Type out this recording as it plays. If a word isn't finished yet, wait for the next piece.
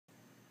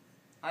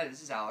Hi,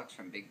 this is Alex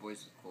from Big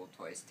Boys with Cool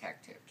Toys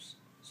Tech Tips.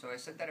 So I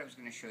said that I was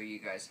going to show you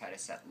guys how to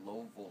set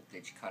low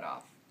voltage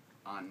cutoff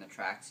on the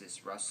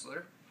Traxxas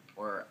Rustler,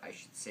 or I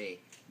should say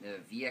the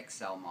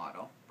VXL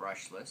model,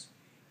 brushless,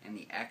 and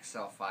the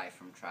XL5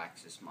 from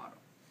Traxxas model.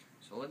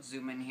 So let's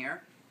zoom in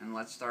here, and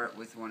let's start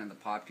with one of the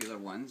popular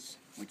ones,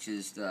 which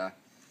is the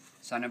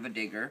Son of a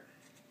Digger,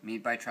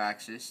 made by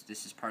Traxxas.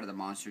 This is part of the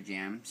Monster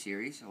Jam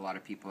series. A lot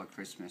of people at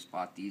Christmas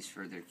bought these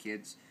for their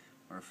kids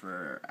or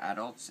for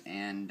adults,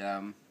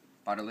 and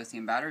bought a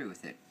lithium battery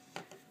with it.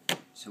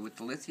 So with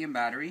the lithium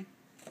battery,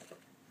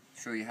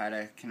 show you how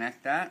to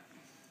connect that.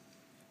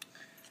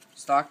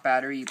 Stock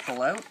battery you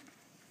pull out,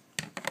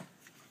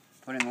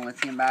 put in the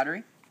lithium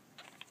battery,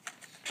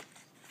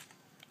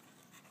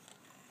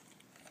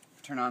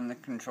 turn on the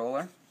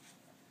controller,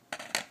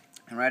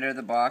 and right out of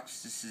the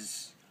box, this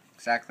is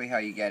exactly how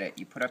you get it.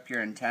 You put up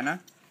your antenna,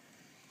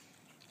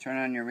 turn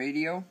on your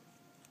radio,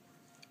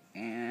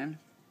 and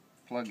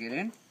plug it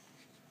in.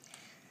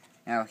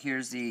 Now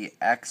here's the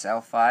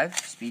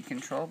XL5 speed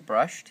control,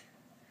 brushed,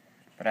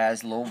 but it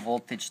has low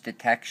voltage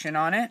detection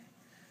on it.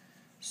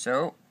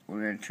 So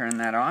we're going to turn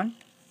that on.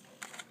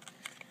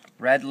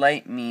 Red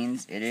light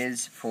means it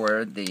is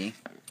for the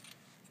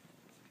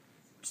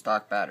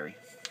stock battery.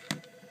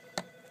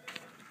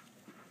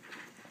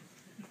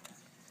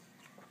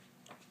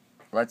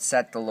 Let's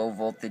set the low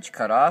voltage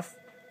cutoff.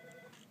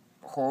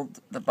 Hold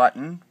the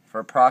button for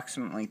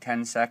approximately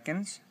 10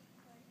 seconds.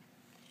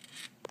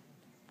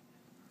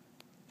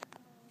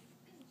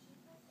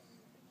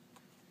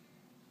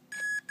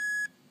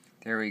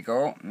 There we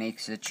go,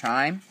 makes a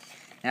chime.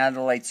 Now the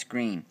light's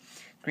green.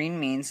 Green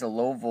means the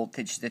low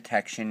voltage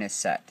detection is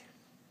set.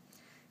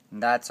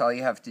 And that's all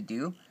you have to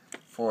do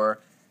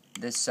for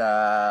this,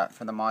 for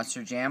the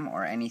Monster Jam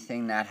or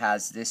anything that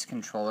has this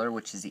controller,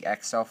 which is the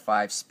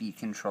XL5 speed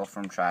control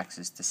from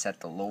Traxxas, to set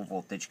the low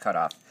voltage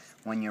cutoff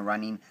when you're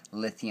running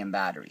lithium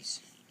batteries.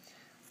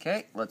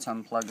 Okay, let's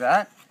unplug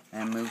that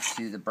and move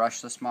to the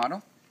brushless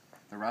model,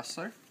 the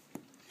Rustler.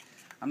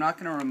 I'm not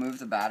going to remove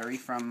the battery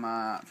from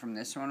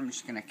this one. I'm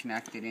just going to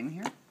connect it in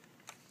here.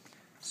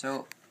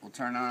 So we'll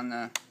turn on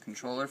the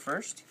controller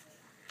first.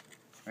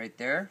 Right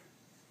there.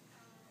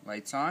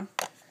 Lights on.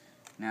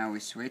 Now we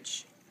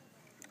switch.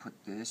 Put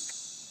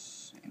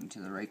this into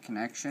the right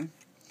connection.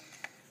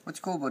 What's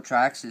cool about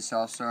Traxxas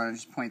also, and I'll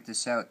just point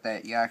this out,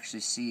 that you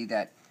actually see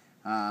that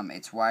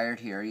it's wired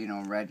here. You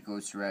know, red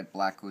goes to red,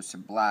 black goes to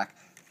black.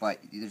 But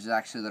there's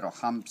actually little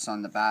humps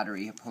on the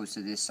battery opposed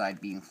to this side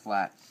being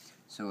flat.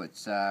 So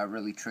it's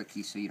really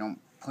tricky, so you don't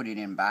put it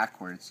in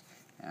backwards.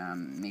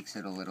 Makes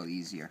it a little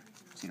easier,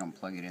 so you don't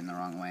plug it in the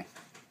wrong way.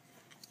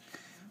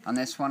 On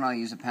this one, I'll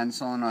use a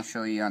pencil, and I'll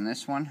show you on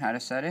this one how to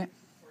set it.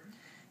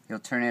 You'll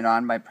turn it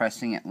on by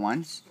pressing it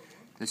once.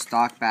 The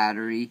stock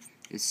battery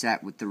is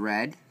set with the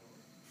red.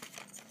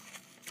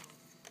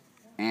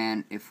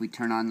 And if we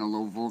turn on the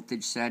low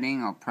voltage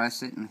setting, I'll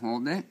press it and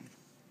hold it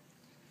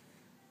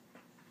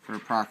for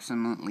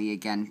approximately,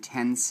 again,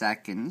 10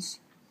 seconds.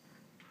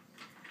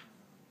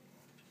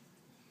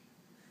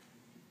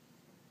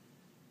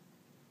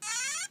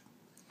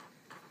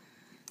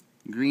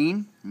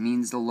 Green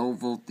means the low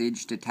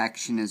voltage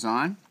detection is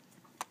on,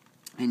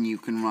 and you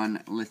can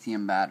run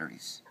lithium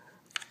batteries.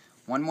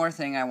 One more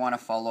thing I want to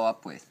follow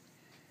up with.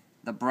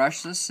 The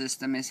brushless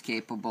system is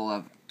capable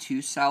of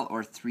 2-cell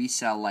or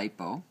 3-cell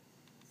LiPo,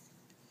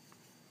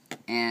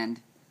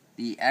 and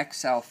the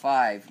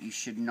XL5, you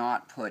should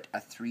not put a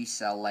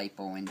 3-cell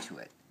LiPo into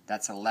it.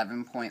 That's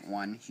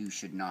 11.1, you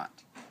should not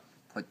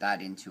put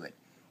that into it.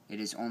 It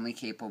is only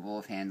capable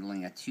of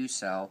handling a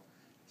 2-cell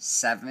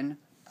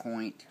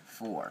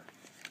 7.4.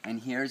 And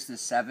here's the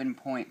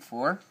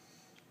 7.4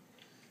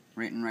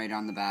 written right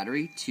on the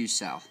battery,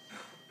 2-cell.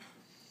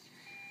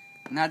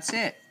 And that's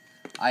it.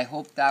 I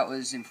hope that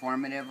was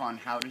informative on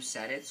how to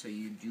set it so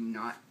you do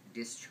not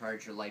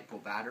discharge your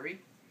LiPo battery.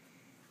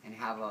 And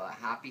have a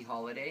happy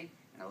holiday.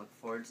 And I look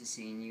forward to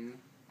seeing you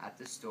at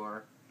the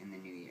store in the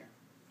new year.